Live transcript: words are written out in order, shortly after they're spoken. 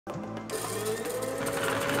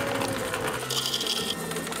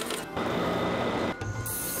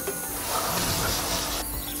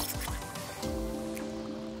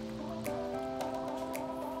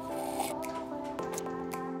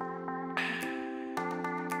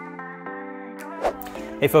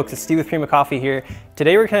Hey folks, it's Steve with Prima Coffee here.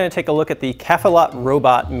 Today we're going to take a look at the Cafelat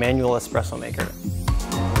robot manual espresso maker.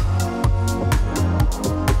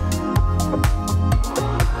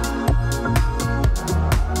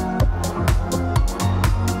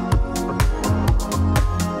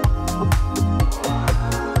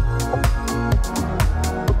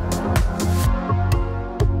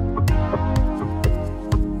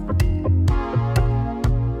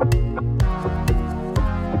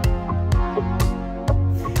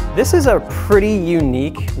 This is a pretty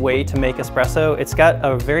unique way to make espresso. It's got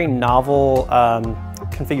a very novel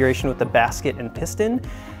configuration with the basket and piston,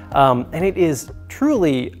 and it is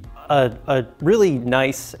truly a really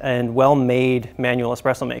nice and well-made manual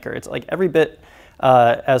espresso maker. It's like every bit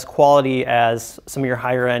as quality as some of your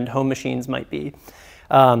higher-end home machines might be.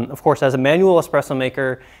 Of course, as a manual espresso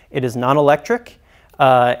maker, it is non-electric,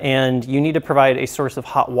 and you need to provide a source of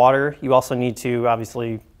hot water. You also need to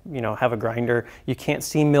obviously have a grinder. You can't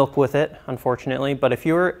steam milk with it, unfortunately, but if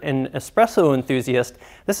you're an espresso enthusiast,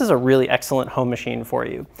 this is a really excellent home machine for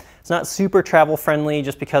you. It's not super travel friendly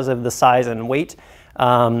just because of the size and weight,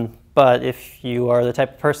 but if you are the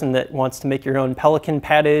type of person that wants to make your own Pelican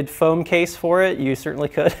padded foam case for it, you certainly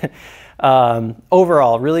could.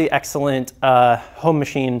 Overall, really excellent home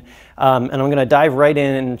machine, and I'm going to dive right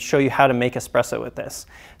in and show you how to make espresso with this.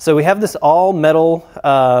 So we have this all metal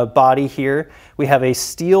body here. We have a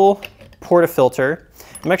steel portafilter.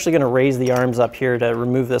 I'm actually going to raise the arms up here to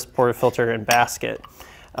remove this portafilter and basket.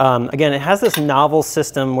 Again, it has this novel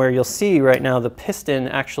system where you'll see right now the piston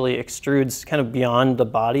actually extrudes kind of beyond the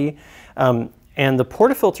body, and the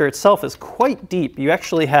portafilter itself is quite deep. You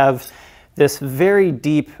actually have this very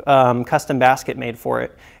deep custom basket made for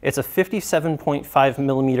it. It's a 57.5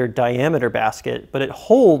 millimeter diameter basket, but it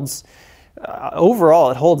holds, overall,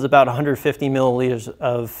 it holds about 150 milliliters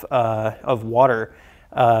of water.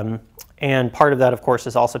 And part of that, of course,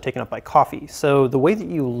 is also taken up by coffee. So the way that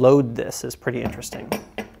you load this is pretty interesting.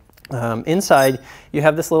 Inside, you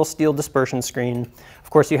have this little steel dispersion screen. Of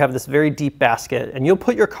course, you have this very deep basket, and you'll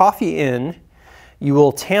put your coffee in, you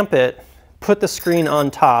will tamp it, put the screen on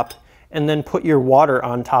top, and then put your water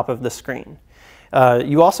on top of the screen.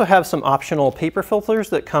 You also have some optional paper filters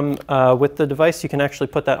that come with the device. You can actually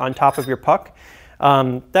put that on top of your puck.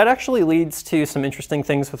 That actually leads to some interesting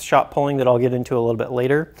things with shot pulling that I'll get into a little bit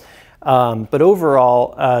later. But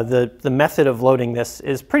overall, the method of loading this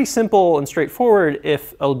is pretty simple and straightforward,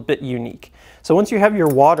 if a bit unique. So once you have your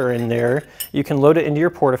water in there, you can load it into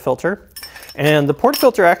your portafilter. And the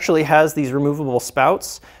portafilter actually has these removable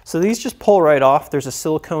spouts. So these just pull right off. There's a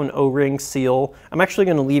silicone O-ring seal. I'm actually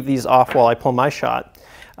going to leave these off while I pull my shot.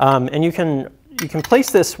 And you can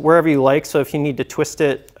place this wherever you like. So if you need to twist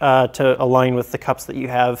it to align with the cups that you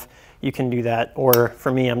have, you can do that. Or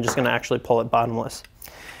for me, I'm just going to actually pull it bottomless.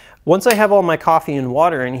 Once I have all my coffee and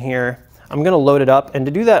water in here, I'm going to load it up. And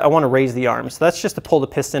to do that, I want to raise the arms. So that's just to pull the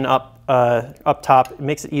piston up top. It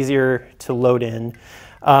makes it easier to load in.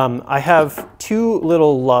 I have two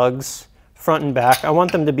little lugs, front and back. I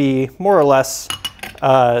want them to be more or less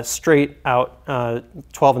straight out,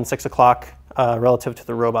 12 and 6 o'clock relative to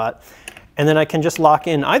the robot. And then I can just lock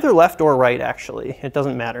in either left or right, actually. It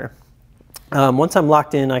doesn't matter. Once I'm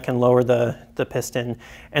locked in, I can lower the piston.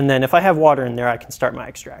 And then if I have water in there, I can start my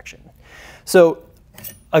extraction. So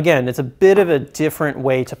again, it's a bit of a different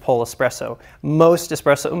way to pull espresso. Most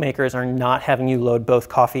espresso makers are not having you load both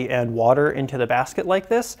coffee and water into the basket like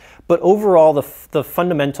this, but overall the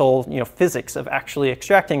fundamental physics of actually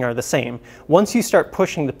extracting are the same. Once you start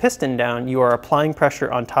pushing the piston down, you are applying pressure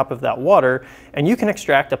on top of that water, and you can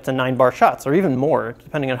extract up to 9-bar shots, or even more,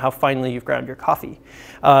 depending on how finely you've ground your coffee.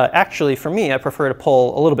 Actually, for me, I prefer to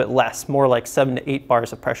pull a little bit less, more like 7 to 8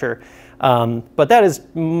 bars of pressure. But that is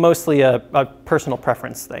mostly a personal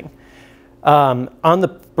preference thing. On the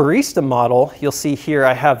barista model, you'll see here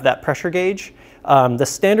I have that pressure gauge. The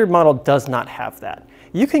standard model does not have that.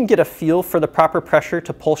 You can get a feel for the proper pressure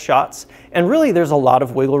to pull shots, and really there's a lot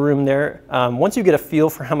of wiggle room there. Once you get a feel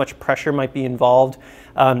for how much pressure might be involved,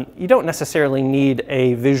 you don't necessarily need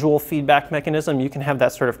a visual feedback mechanism. You can have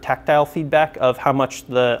that sort of tactile feedback of how much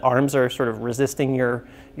the arms are sort of resisting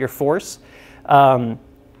your force.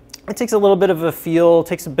 It takes a little bit of a feel,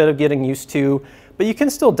 takes a bit of getting used to, but you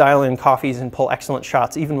can still dial in coffees and pull excellent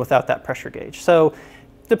shots even without that pressure gauge. So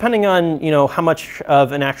depending on how much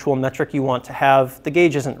of an actual metric you want to have, the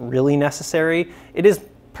gauge isn't really necessary. It is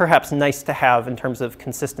perhaps nice to have in terms of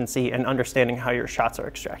consistency and understanding how your shots are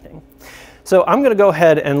extracting. So I'm going to go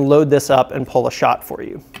ahead and load this up and pull a shot for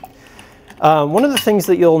you. One of the things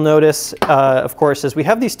that you'll notice, of course, is we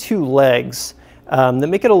have these two legs. that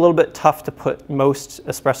make it a little bit tough to put most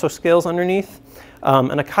espresso scales underneath.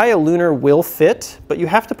 An Acaia Lunar will fit, but you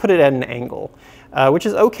have to put it at an angle, which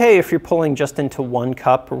is okay if you're pulling just into 1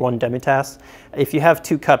 cup or 1 demitasse. If you have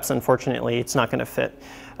 2 cups, unfortunately, it's not going to fit.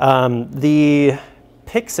 The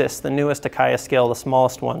Pixis, the newest Acaia scale, the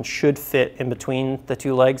smallest one, should fit in between the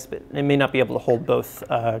 2 legs, but it may not be able to hold both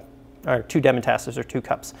or 2 demitasses or 2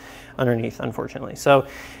 cups underneath, unfortunately. So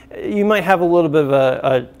you might have a little bit of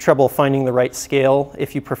a trouble finding the right scale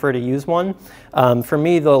if you prefer to use one. For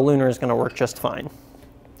me, the Lunar is going to work just fine.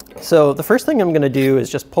 So the first thing I'm going to do is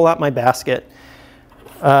just pull out my basket,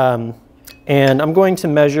 and I'm going to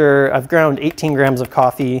measure. I've ground 18 grams of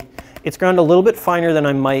coffee. It's ground a little bit finer than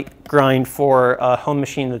I might grind for a home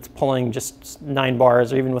machine that's pulling just 9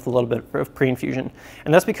 bars or even with a little bit of pre-infusion.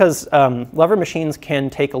 And that's because lever machines can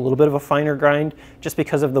take a little bit of a finer grind just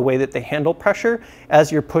because of the way that they handle pressure.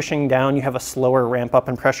 As you're pushing down, you have a slower ramp up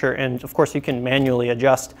in pressure, and of course you can manually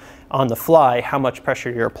adjust on the fly how much pressure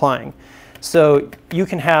you're applying. So you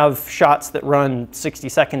can have shots that run 60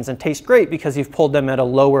 seconds and taste great because you've pulled them at a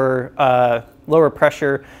lower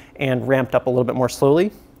pressure and ramped up a little bit more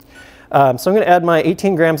slowly. So I'm going to add my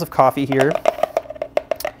 18 grams of coffee here.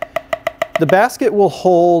 The basket will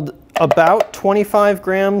hold about 25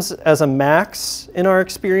 grams as a max in our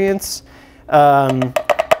experience.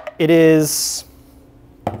 It's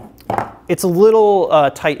a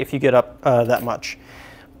little tight if you get up that much,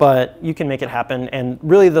 but you can make it happen. And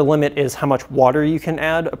really the limit is how much water you can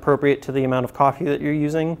add appropriate to the amount of coffee that you're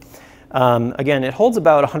using. Again, it holds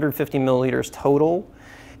about 150 milliliters total.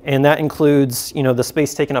 And that includes, you know, the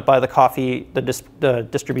space taken up by the coffee, the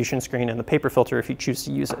distribution screen, and the paper filter if you choose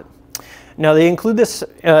to use it. Now they include this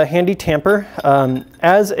handy tamper.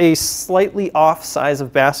 As a slightly off size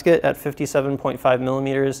of basket at 57.5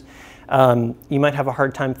 millimeters, you might have a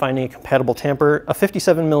hard time finding a compatible tamper. A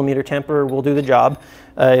 57 millimeter tamper will do the job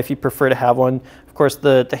if you prefer to have one. Of course,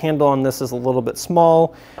 the handle on this is a little bit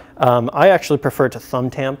small. I actually prefer to thumb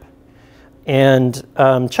tamp. And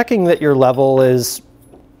checking that your level is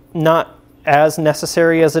not as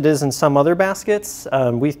necessary as it is in some other baskets.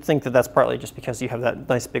 We think that that's partly just because you have that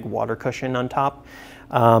nice big water cushion on top.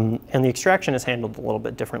 And the extraction is handled a little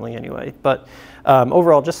bit differently anyway. But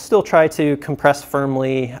overall, just still try to compress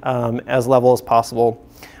firmly as level as possible.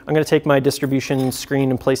 I'm going to take my distribution screen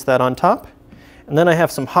and place that on top. And then I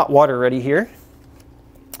have some hot water ready here.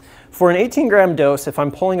 For an 18 gram dose, if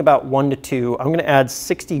I'm pulling about 1 to 2, I'm going to add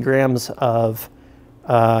 60 grams of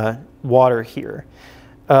water here.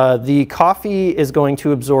 The coffee is going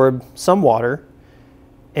to absorb some water,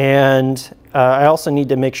 and I also need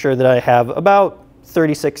to make sure that I have about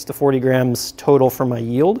 36 to 40 grams total for my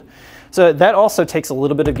yield. So that also takes a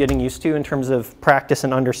little bit of getting used to in terms of practice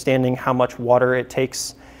and understanding how much water it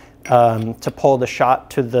takes to pull the shot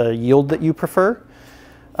to the yield that you prefer.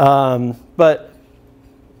 But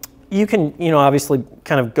you can, obviously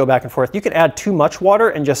kind of go back and forth. You can add too much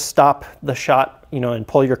water and just stop the shot, and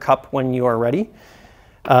pull your cup when you are ready.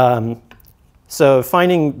 So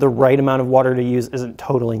finding the right amount of water to use isn't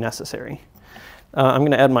totally necessary. I'm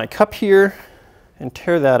going to add my cup here and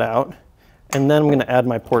tear that out, and then I'm going to add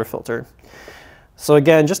my portafilter. So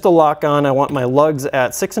again, just to lock on, I want my lugs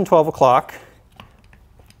at 6 and 12 o'clock,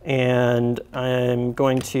 and I'm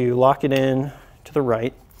going to lock it in to the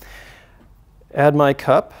right, add my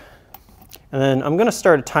cup, and then I'm going to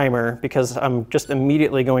start a timer because I'm just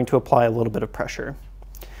immediately going to apply a little bit of pressure.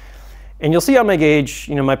 And you'll see on my gauge,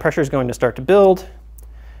 my pressure is going to start to build.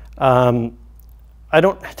 I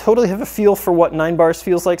don't totally have a feel for what 9 bars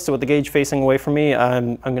feels like, so with the gauge facing away from me,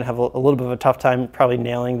 I'm going to have a little bit of a tough time probably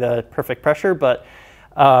nailing the perfect pressure, but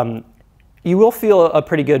you will feel a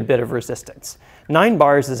pretty good bit of resistance. 9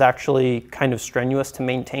 bars is actually kind of strenuous to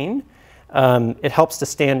maintain. It helps to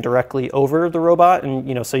stand directly over the robot,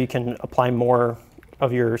 and so you can apply more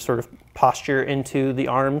of your sort of posture into the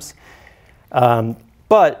arms.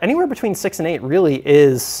 But anywhere between 6 and 8 really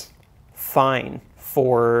is fine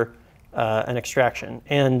for an extraction.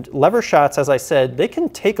 And lever shots, as I said, they can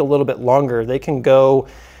take a little bit longer. They can go,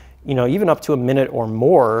 even up to a minute or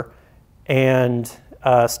more, and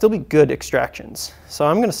still be good extractions. So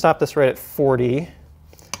I'm going to stop this right at 40.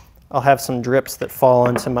 I'll have some drips that fall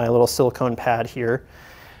onto my little silicone pad here.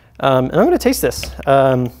 And I'm going to taste this.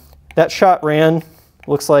 That shot ran,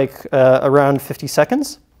 looks like around 50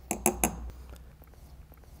 seconds.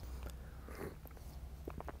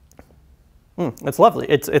 It's lovely.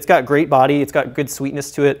 It's got great body. It's got good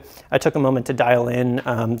sweetness to it. I took a moment to dial in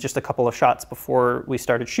just a couple of shots before we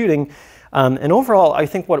started shooting. And overall, I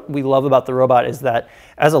think what we love about the robot is that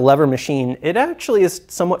as a lever machine, it actually is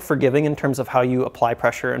somewhat forgiving in terms of how you apply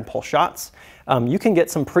pressure and pull shots. You can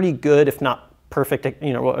get some pretty good, if not perfect,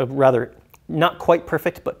 rather not quite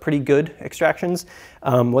perfect, but pretty good extractions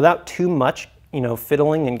without too much,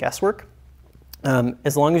 fiddling and guesswork.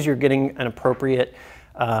 As long as you're getting an appropriate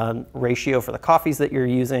ratio for the coffees that you're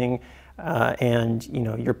using, and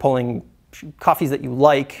you're pulling coffees that you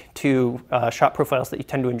like to shot profiles that you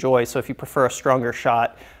tend to enjoy. So if you prefer a stronger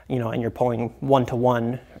shot, and you're pulling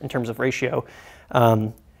 1-to-1 in terms of ratio,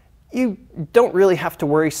 you don't really have to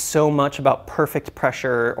worry so much about perfect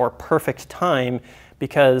pressure or perfect time,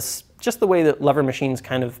 because just the way that lever machines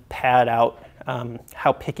kind of pad out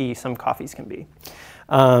how picky some coffees can be.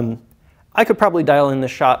 I could probably dial in the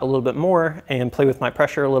shot a little bit more and play with my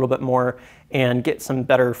pressure a little bit more and get some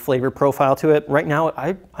better flavor profile to it. Right now,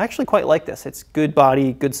 I actually quite like this. It's good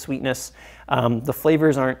body, good sweetness. The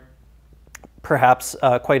flavors aren't perhaps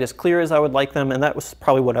quite as clear as I would like them, and that was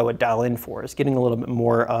probably what I would dial in for, is getting a little bit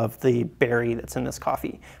more of the berry that's in this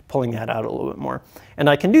coffee, pulling that out a little bit more. And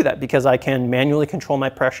I can do that because I can manually control my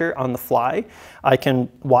pressure on the fly. I can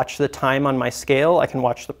watch the time on my scale. I can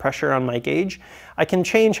watch the pressure on my gauge. I can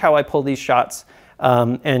change how I pull these shots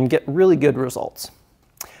and get really good results.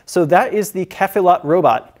 So that is the Cafelat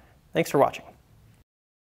robot. Thanks for watching.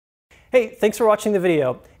 Hey, thanks for watching the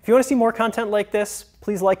video. If you want to see more content like this,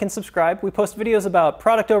 please like and subscribe. We post videos about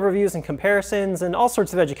product overviews and comparisons and all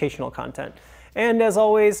sorts of educational content. And as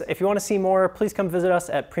always, if you want to see more, please come visit us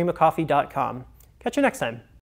at primacoffee.com. Catch you next time.